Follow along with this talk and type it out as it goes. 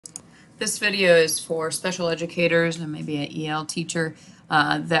This video is for special educators and maybe an EL teacher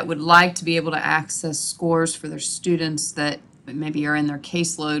that would like to be able to access scores for their students that maybe are in their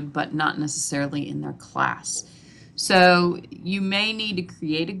caseload but not necessarily in their class. So you may need to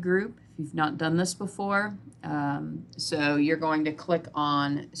create a group if you've not done this before. So you're going to click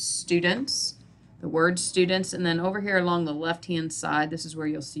on students, the word students, and then over here along the left hand side, this is where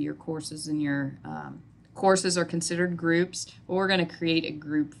you'll see your courses and your courses are considered groups, but we're going to create a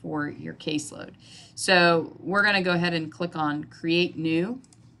group for your caseload. So we're going to go ahead and click on create new,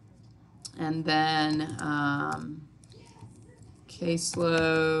 and then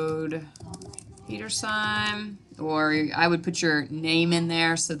caseload Petersheim, or I would put your name in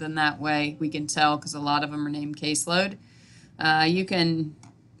there so then that way we can tell, because a lot of them are named caseload. You can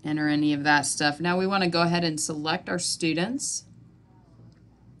enter any of that stuff. Now we want to go ahead and select our students.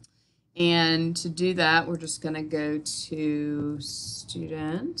 And to do that, we're just going to go to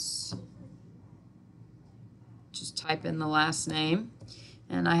students, just type in the last name.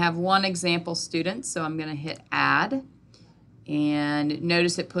 And I have one example student, so I'm going to hit add. And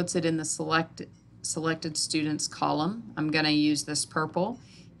notice it puts it in the selected students column. I'm going to use this purple.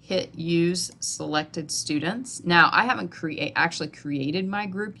 Hit use selected students. Now, I haven't actually created my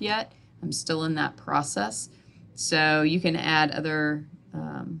group yet. I'm still in that process. So you can add other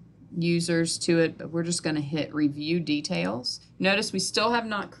users to it, but we're just going to hit review details. Notice we still have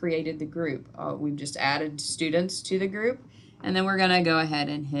not created the group. We've just added students to the group, and then we're going to go ahead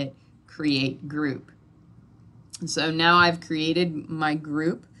and hit create group. So now I've created my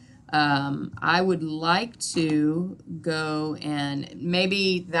group. I would like to go and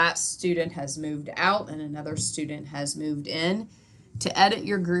maybe that student has moved out and another student has moved in. To edit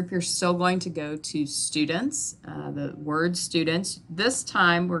your group, you're still going to go to students, the word students. This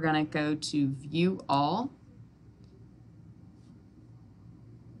time we're going to go to view all.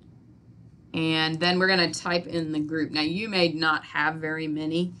 And then we're going to type in the group. Now you may not have very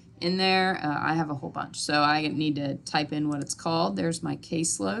many in there. I have a whole bunch, so I need to type in what it's called. There's my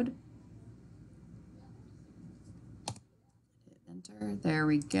caseload. Enter. There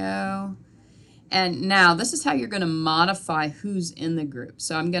we go. And now this is how you're going to modify who's in the group.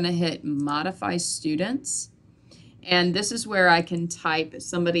 So I'm going to hit modify students. And this is where I can type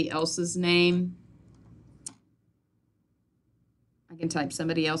somebody else's name. I can type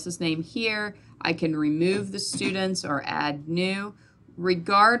somebody else's name here. I can remove the students or add new.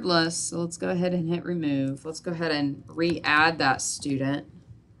 Regardless, so let's go ahead and hit remove. Let's go ahead and re-add that student.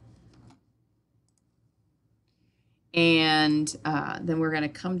 And then we're going to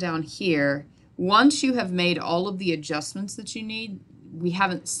come down here. Once you have made all of the adjustments that you need, we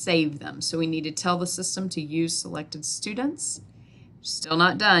haven't saved them. So we need to tell the system to use selected students. Still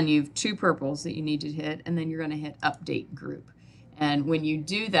not done. You have two purples that you need to hit, and then you're going to hit update group. And when you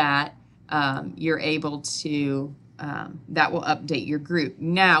do that, you're able to, that will update your group.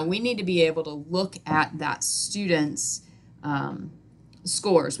 Now we need to be able to look at that student's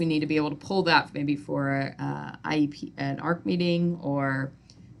scores. We need to be able to pull that maybe for IEP, an ARC meeting, or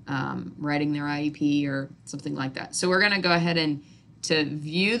writing their IEP or something like that. So we're going to go ahead and to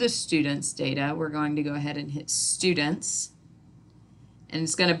view the students' data, we're going to go ahead and hit students. And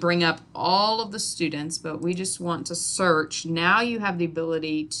it's going to bring up all of the students, but we just want to search. Now you have the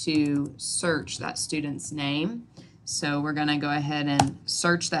ability to search that student's name. So we're going to go ahead and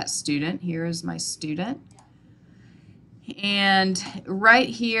search that student. Here is my student. And right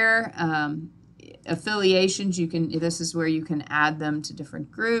here, affiliations, this is where you can add them to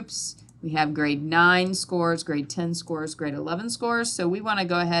different groups. We have grade 9 scores, grade 10 scores, grade 11 scores. So we want to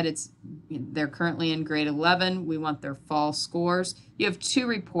go ahead, they're currently in grade 11. We want their fall scores. You have two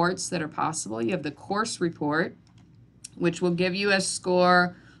reports that are possible. You have the course report, which will give you a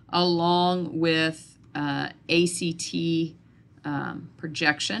score along with ACT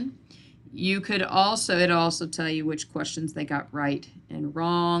projection. You could also, it'll also tell you which questions they got right and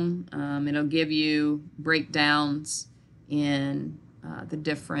wrong. It'll give you breakdowns in the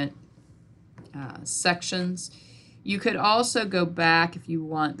different sections. You could also go back if you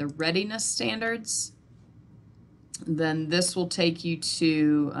want the readiness standards. Then this will take you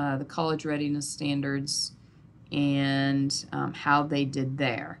to the college readiness standards and how they did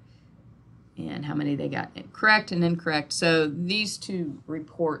there, and how many they got correct and incorrect. So these two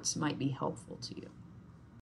reports might be helpful to you.